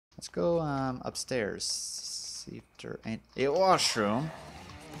Let's go upstairs. See if there ain't a washroom.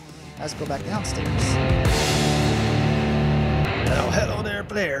 Let's go back downstairs. Hello there,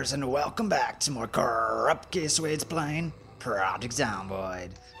 players, and welcome back to more Corrupt Zoumboidz playing Project Zomboid,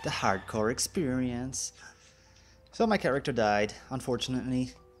 the hardcore experience. So my character died,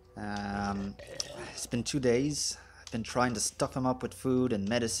 unfortunately. It's been 2 days. I've been trying to stuff him up with food and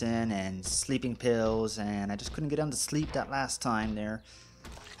medicine and sleeping pills, and I just couldn't get him to sleep that last time there.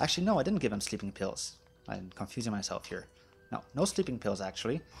 Actually, no, I didn't give him sleeping pills. I'm confusing myself here. No sleeping pills,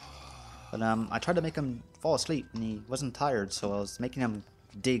 actually. But I tried to make him fall asleep, and he wasn't tired, so I was making him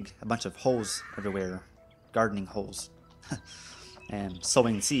dig a bunch of holes everywhere. Gardening holes. And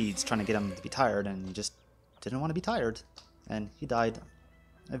sowing seeds, trying to get him to be tired, and he just didn't want to be tired. And he died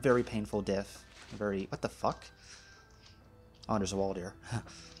a very painful death. A very... what the fuck? Oh, there's a wall there.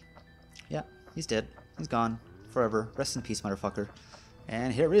 Yeah, he's dead. He's gone. Forever. Rest in peace, motherfucker.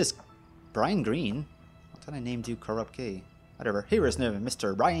 And here is Brian Green. I thought I named you Corrupt K. Whatever. Here is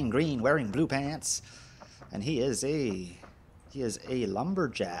Mr. Brian Green wearing blue pants. And he is a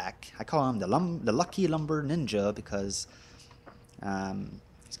lumberjack. I call him the lucky lumber ninja because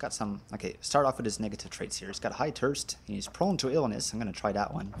he's got some... okay, start off with his negative traits here. He's got high thirst. He's prone to illness. I'm going to try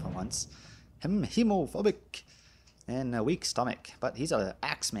that one for once. Hemophobic. And a weak stomach. But he's an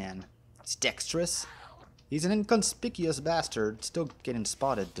axeman. He's dexterous. He's an inconspicuous bastard. Still getting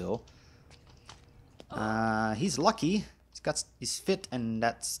spotted, though. He's lucky. He's fit and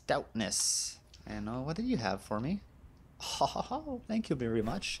that stoutness. And what do you have for me? Oh, thank you very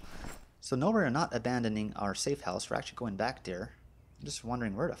much. So no, we're not abandoning our safe house. We're actually going back there. I'm just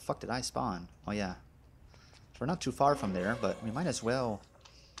wondering, where the fuck did I spawn? Oh yeah, we're not too far from there, but we might as well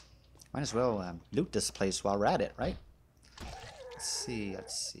loot this place while we're at it, right? Let's see.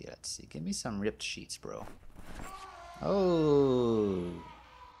 Give me some ripped sheets, bro. Oh.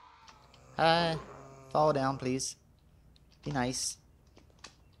 Hi. Fall down, please. Be nice.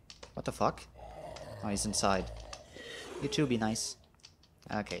 What the fuck? Oh, he's inside. You too, be nice.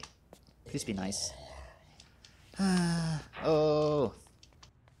 Okay. Please be nice. Oh.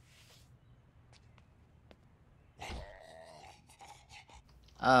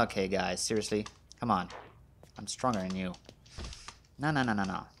 Okay, guys. Seriously? Come on. I'm stronger than you. No.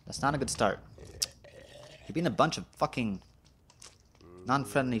 That's not a good start. You've been a bunch of fucking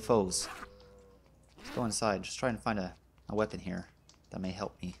non-friendly foes. Let's go inside. Just try and find a weapon here that may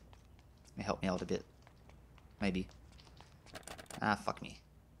help me. May help me out a bit. Maybe. Ah, fuck me.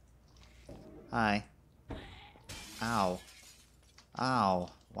 Hi. Ow. Ow.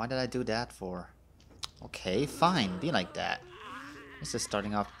 Why did I do that for? Okay, fine. Be like that. This is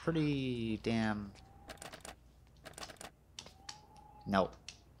starting off pretty damn... no.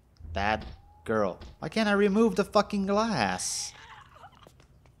 Bad girl. Why can't I remove the fucking glass?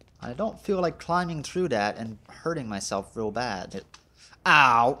 I don't feel like climbing through that and hurting myself real bad.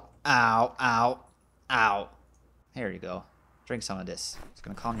 Ow! Ow! Ow! Ow! Here you go. Drink some of this. It's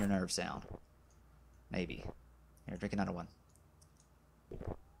gonna calm your nerves down. Maybe. Here, drink another one.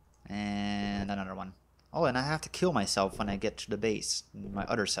 And another one. Oh, and I have to kill myself when I get to the base. My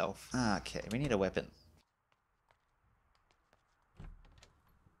other self. Okay, we need a weapon.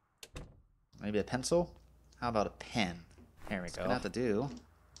 Maybe a pencil? How about a pen? Here we go. Gonna have to do.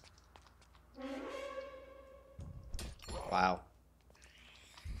 Wow.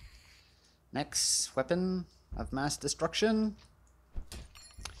 Next weapon of mass destruction.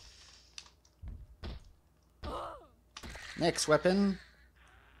 Next weapon.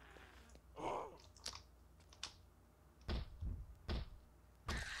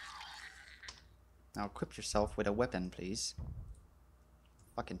 Now equip yourself with a weapon, please.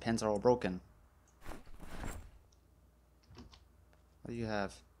 Fucking pens are all broken. What do you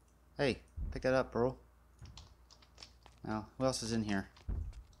have? Hey, pick that up, bro. Now, who else is in here?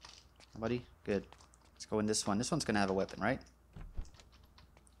 Nobody? Good. Let's go in this one. This one's gonna have a weapon, right?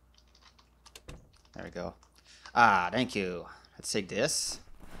 There we go. Ah, thank you. Let's take this.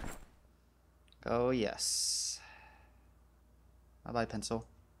 Oh, yes. Bye-bye, pencil.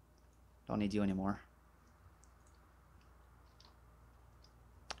 Don't need you anymore.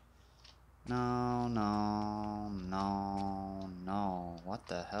 No. What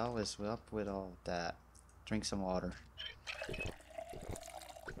the hell is up with all that? Drink some water. Okay,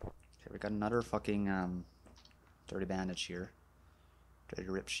 we got another fucking dirty bandage here. Dirty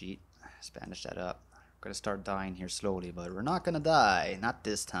rip sheet. Let's bandage that up. We're gonna start dying here slowly, but we're not gonna die. Not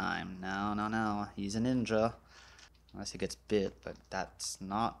this time. No. He's a ninja. Unless he gets bit, but that's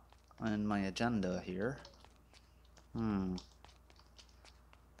not on my agenda here. Kinda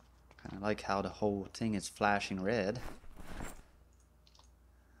like how the whole thing is flashing red.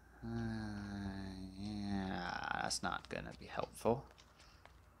 that's not gonna be helpful.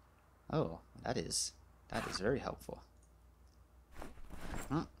 Oh, that is very helpful.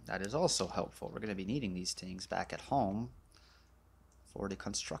 That is also helpful. We're gonna be needing these things back at home for the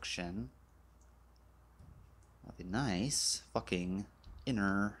construction. That'd be nice. Fucking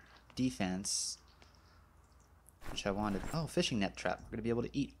inner defense, which I wanted. Oh, fishing net trap. We're gonna be able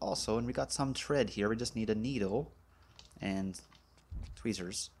to eat also, and we got some thread here. We just need a needle and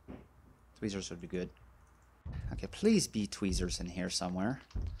tweezers. Tweezers would be good. Okay, please be tweezers in here somewhere.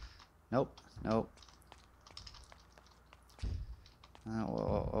 Nope, nope.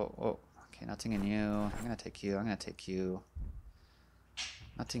 Whoa. Okay, nothing in you. I'm gonna take you. I'm gonna take you.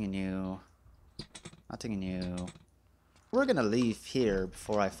 Nothing in you. Nothing in you. We're gonna leave here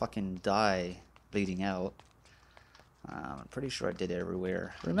before I fucking die bleeding out. I'm pretty sure I did it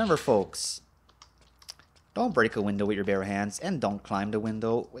everywhere. Remember, folks, don't break a window with your bare hands, and don't climb the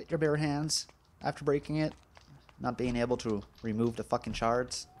window with your bare hands after breaking it. Not being able to remove the fucking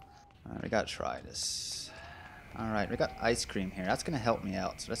shards. We gotta try this. Alright, we got ice cream here. That's gonna help me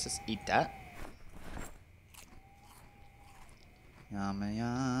out, so let's just eat that. Yum,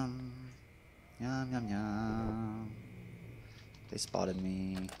 yum. Yum, yum, yum. They spotted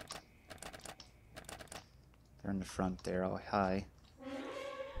me. They're in the front there. Oh, hi.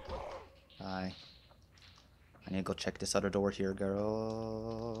 Hi. I need to go check this other door here,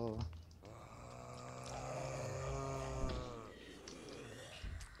 girl.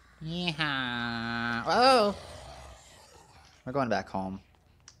 Yeah. Oh! We're going back home.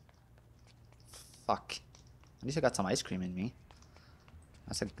 Fuck. At least I got some ice cream in me.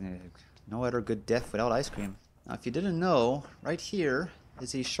 That's no other good death without ice cream. Now, if you didn't know, right here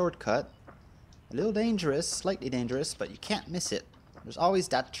is a shortcut. A little dangerous, slightly dangerous, but you can't miss it. There's always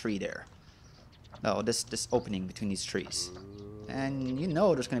that tree there. No, this opening between these trees. And you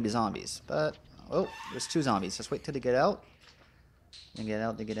know there's going to be zombies. But, oh, there's 2 zombies. Just wait till they get out. They get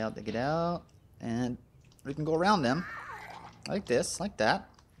out, they get out, they get out. And we can go around them. Like this, like that.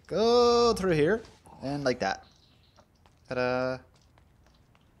 Go through here. And like that. Ta-da.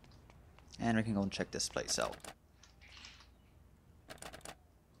 And we can go and check this place out.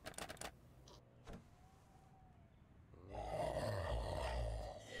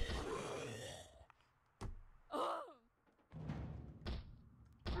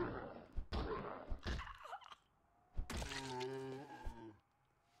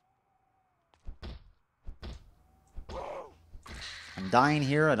 I'm dying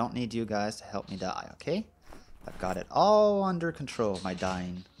here. I don't need you guys to help me die, okay? I've got it all under control, my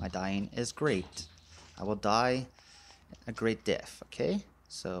dying. My dying is great. I will die a great death, okay?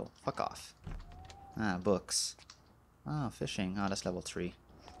 So, fuck off. Books. Oh, fishing. Oh, that's level 3.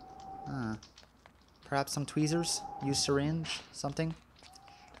 Perhaps some tweezers? Use syringe? Something?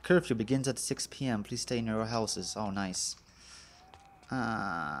 The curfew begins at 6 p.m. Please stay in your houses. Oh, nice.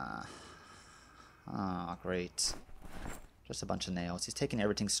 Oh, great. Just a bunch of nails. He's taking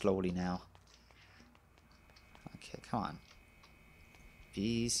everything slowly now. Okay, come on.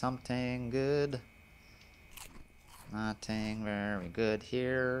 Be something good. Nothing very good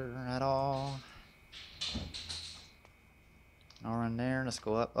here at all. Or in there. Let's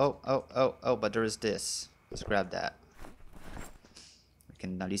go up. Oh, but there is this. Let's grab that. We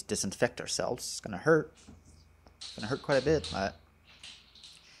can at least disinfect ourselves. It's gonna hurt. It's gonna hurt quite a bit, but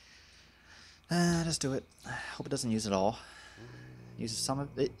let's do it. Hope it doesn't use it all. Uses some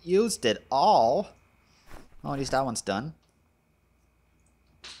of it. Used it all. Oh, at least that one's done.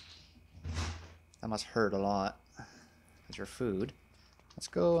 That must hurt a lot. Because your food. Let's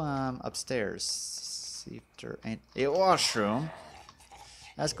go upstairs. See if there ain't a washroom.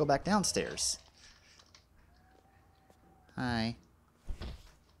 Let's go back downstairs. Hi.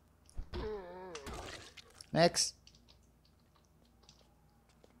 Next.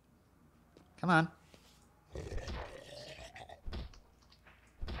 Come on.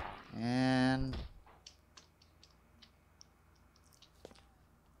 And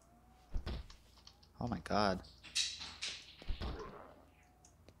oh my god.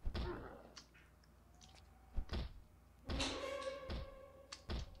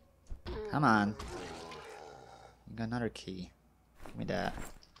 Come on. You got another key. Give me that.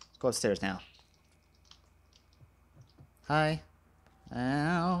 Let's go upstairs now. Hi.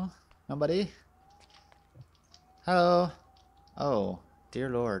 Ow. Nobody? Hello. Oh, dear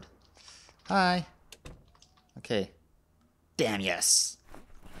Lord. Hi. Okay. Damn yes.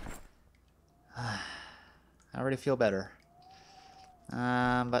 I already feel better.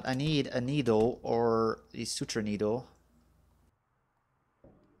 But I need a needle or a suture needle.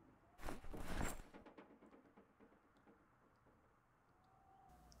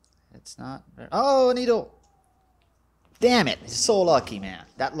 It's not. Oh, a needle. Damn it! So lucky, man.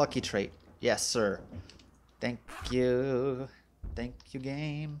 That lucky trait. Yes, sir. Thank you. Thank you,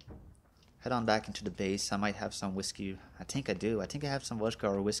 game. Head on back into the base. I might have some whiskey. I think I do. I think I have some vodka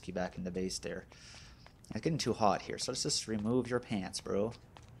or whiskey back in the base there. It's getting too hot here, so let's just remove your pants, bro.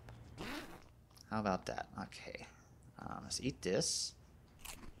 How about that? Okay. Let's eat this.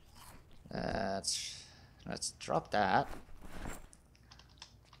 Let's drop that.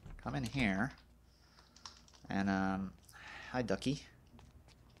 Come in here. And, hi, Ducky.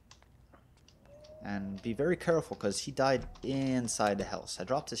 And be very careful, because he died inside the house. I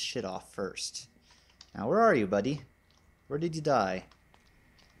dropped his shit off first. Now, where are you, buddy? Where did you die?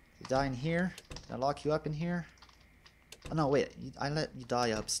 Did you die in here? Did I lock you up in here? Oh, no, wait. I let you die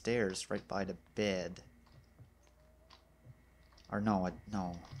upstairs, right by the bed. Or no,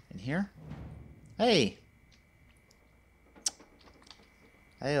 no. In here? Hey!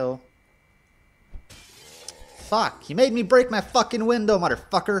 Heyo. Fuck! You made me break my fucking window,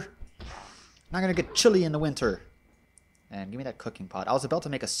 motherfucker! I'm not gonna get chilly in the winter. And give me that cooking pot. I was about to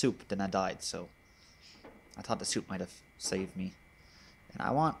make a soup, then I died, so I thought the soup might have saved me. And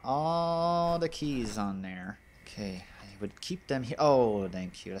I want all the keys on there. Okay, I would keep them here. Oh,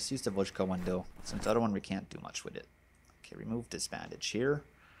 thank you. Let's use the vodka window, since the other one we can't do much with it. Okay, remove this bandage here.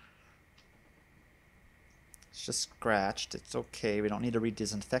 It's just scratched. It's okay. We don't need to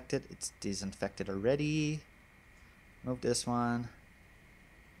re-disinfect it. It's disinfected already. Move this one.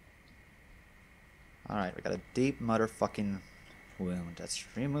 Alright, we got a deep motherfucking wound. Let's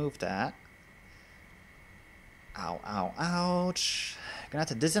remove that. Ow, ow, ouch. Gonna have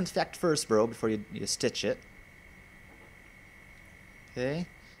to disinfect first, bro, before you stitch it. Okay.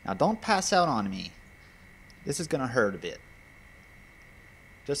 Now don't pass out on me. This is gonna hurt a bit.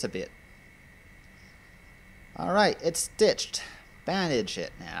 Just a bit. Alright, it's stitched. Bandage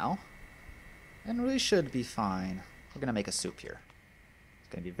it now. And we should be fine. We're gonna make a soup here. It's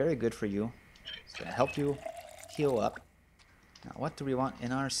gonna be very good for you. It's going to help you heal up. Now, what do we want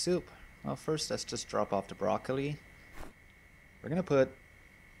in our soup? Well, first, let's just drop off the broccoli. We're going to put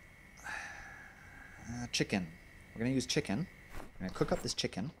chicken. We're going to use chicken. We're going to cook up this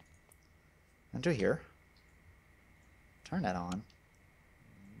chicken. Enter here. Turn that on.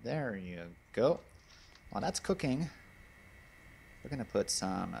 There you go. While that's cooking, we're going to put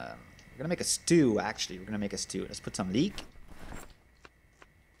some... we're going to make a stew, actually. We're going to make a stew. Let's put some leek.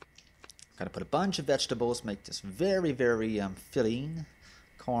 Gotta put a bunch of vegetables, make this very, very filling.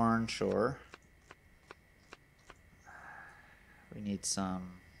 Corn, sure. We need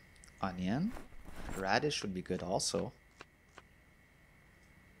some onion. Radish would be good also.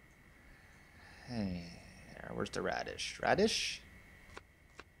 Hey, where's the radish? Radish?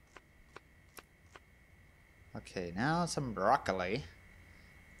 Okay, now some broccoli.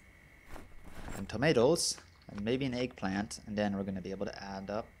 And tomatoes. And maybe an eggplant. And then we're going to be able to add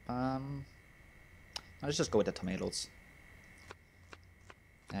up... let's just go with the tomatoes.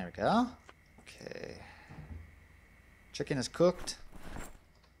 There we go. Okay. Chicken is cooked.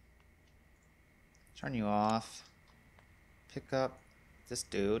 Turn you off. Pick up this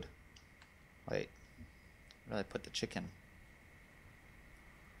dude. Wait. Where did I put the chicken?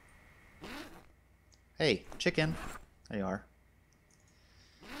 Hey, chicken. There you are.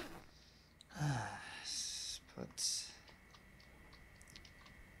 Let's put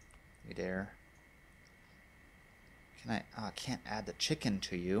you there. Can I... oh, I can't add the chicken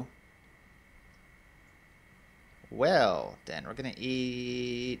to you. Well, then we're gonna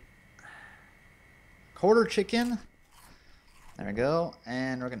eat... quarter chicken. There we go.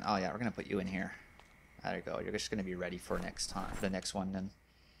 And we're gonna... oh yeah, we're gonna put you in here. There you go. You're just gonna be ready for next time. For the next one then.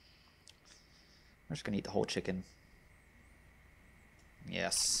 We're just gonna eat the whole chicken.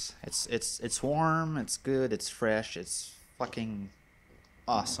 Yes. It's warm, it's good, it's fresh, it's fucking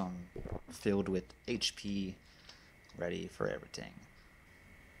awesome. Filled with HP. Ready for everything.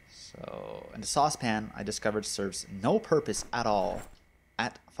 So, and the saucepan I discovered serves no purpose at all.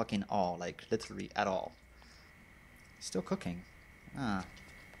 At fucking all. Like, literally at all. Still cooking. Ah.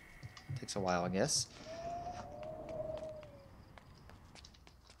 Takes a while, I guess.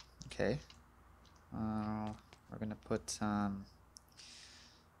 Okay. We're gonna put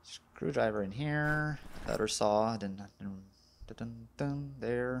screwdriver in here. Letter saw. Then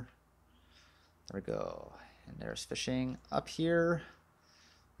there. There we go. And there's fishing up here.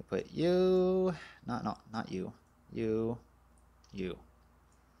 We put you. Not you. You.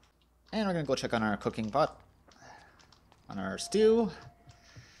 And we're gonna go check on our cooking pot. On our stew.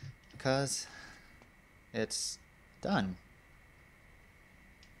 Because it's done.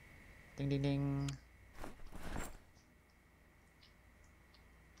 Ding ding ding.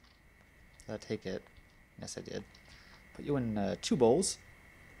 Did I take it? Yes, I did. Put you in 2 bowls.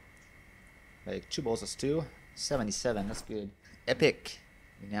 Like 2 bowls of stew. 77, that's good. Epic.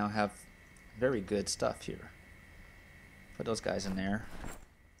 We now have very good stuff here. Put those guys in there.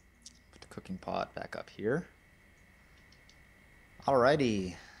 Put the cooking pot back up here.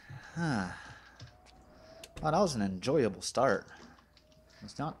 Alrighty. Huh. Well, that was an enjoyable start.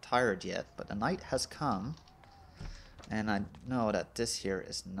 It's not tired yet, but the night has come. And I know that this here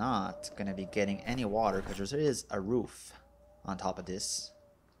is not going to be getting any water because there is a roof on top of this.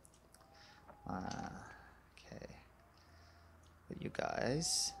 Okay. Put you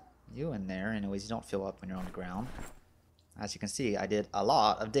guys. You in there. Anyways, you don't fill up when you're on the ground. As you can see, I did a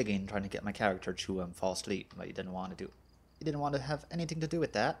lot of digging trying to get my character to fall asleep, but he didn't want to do. He didn't want to have anything to do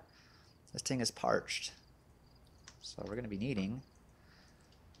with that. This thing is parched. So we're going to be needing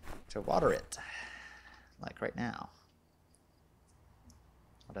to water it. Like right now.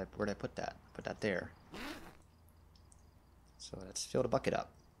 Where'd I put that? Put that there. So let's fill the bucket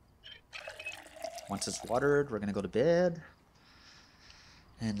up. Once it's watered, we're going to go to bed.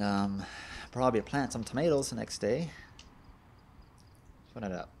 And probably plant some tomatoes the next day. Fill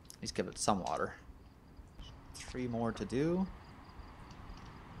it up. At least give it some water. 3 more to do.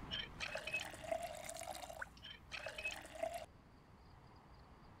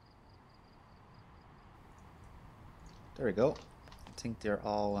 There we go. I think they're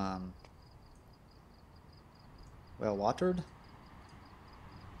all well watered.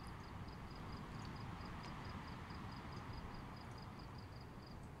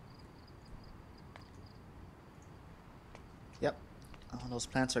 Yep. Oh, those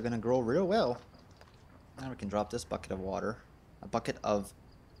plants are going to grow real well. Now we can drop this bucket of water. A bucket of...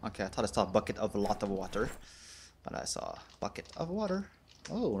 Okay, I thought I saw a bucket of a lot of water. But I saw a bucket of water.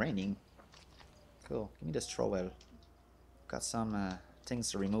 Oh, raining. Cool. Give me this trowel. Got some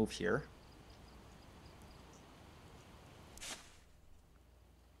things to remove here.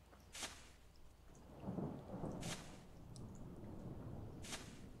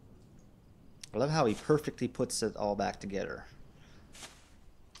 I love how he perfectly puts it all back together.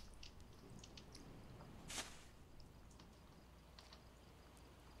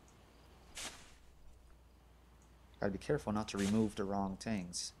 Gotta be careful not to remove the wrong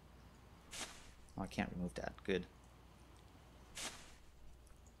things. Oh, I can't remove that. Good.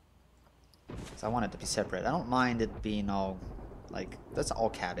 So I want it to be separate. I don't mind it being all, like, that's all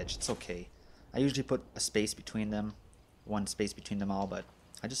cabbage. It's okay. I usually put a space between them. 1 space between them all, but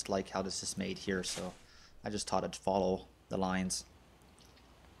I just like how this is made here, so I just thought I'd follow the lines.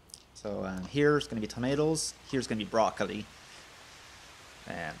 So here's going to be tomatoes. Here's going to be broccoli.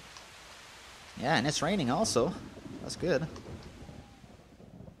 And yeah, and it's raining also. That's good.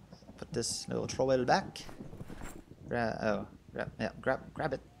 Put this little trowel back. Grab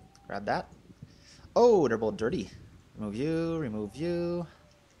it. Grab that. Oh, they're both dirty. Remove you, remove you.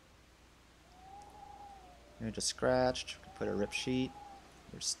 You're just scratched. Put a rip sheet.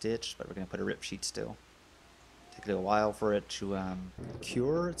 You're stitched, but we're going to put a rip sheet still. Take a little while for it to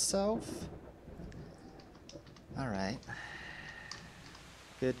cure itself. Alright.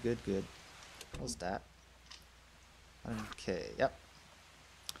 Good, good, good. What's that? Okay, yep.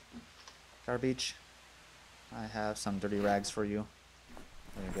 Garbage. I have some dirty rags for you.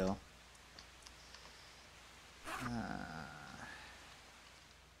 There you go.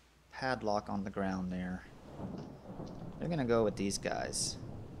 Padlock on the ground there. They're gonna go with these guys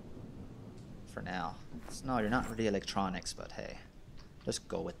for now. So, no, you're not really electronics, but hey, just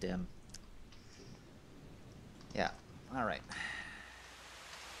go with them. Yeah, alright.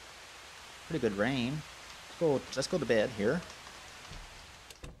 Pretty good rain. Let's go to bed here.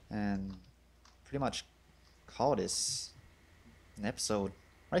 And pretty much call this an episode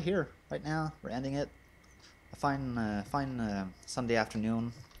right here, right now. We're ending it. A fine Sunday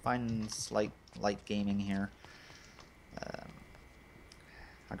afternoon. Fine slight light gaming here.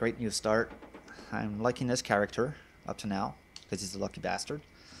 A great new start. I'm liking this character up to now because he's a lucky bastard.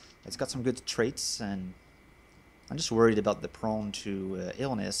 It's got some good traits, and I'm just worried about the prone to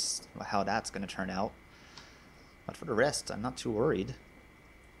illness, how that's going to turn out. But for the rest, I'm not too worried.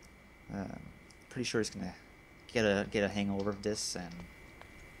 Pretty sure he's going to get a hangover of this, and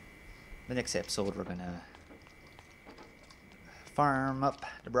the next episode we're going to farm up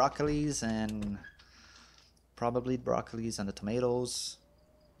the broccolis, and probably the broccolis and the tomatoes.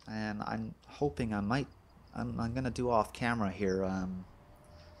 And I'm hoping I'm going to do off camera here,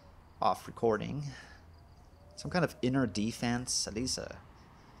 off recording, some kind of inner defense, at least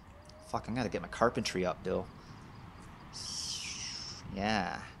fuck, I'm gonna get my carpentry up though.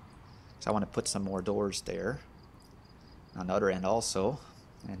 Yeah, so I want to put some more doors there on the other end also,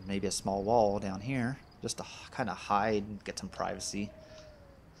 and maybe a small wall down here. just to kind of hide and get some privacy.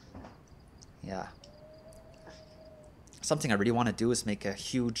 Yeah. Something I really want to do is make a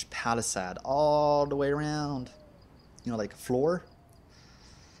huge palisade all the way around. You know, like a floor.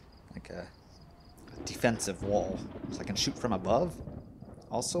 Like a defensive wall. So I can shoot from above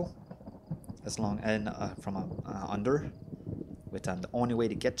also. As long, and from under. With the only way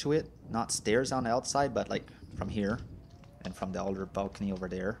to get to it, not stairs on the outside, but like from here. And from the other balcony over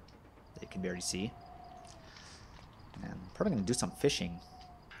there. That you can barely see. And I'm probably going to do some fishing.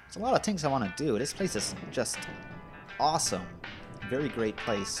 There's a lot of things I want to do. This place is just awesome. Very great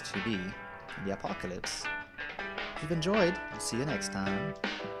place to be in the apocalypse. If you've enjoyed, I'll see you next time.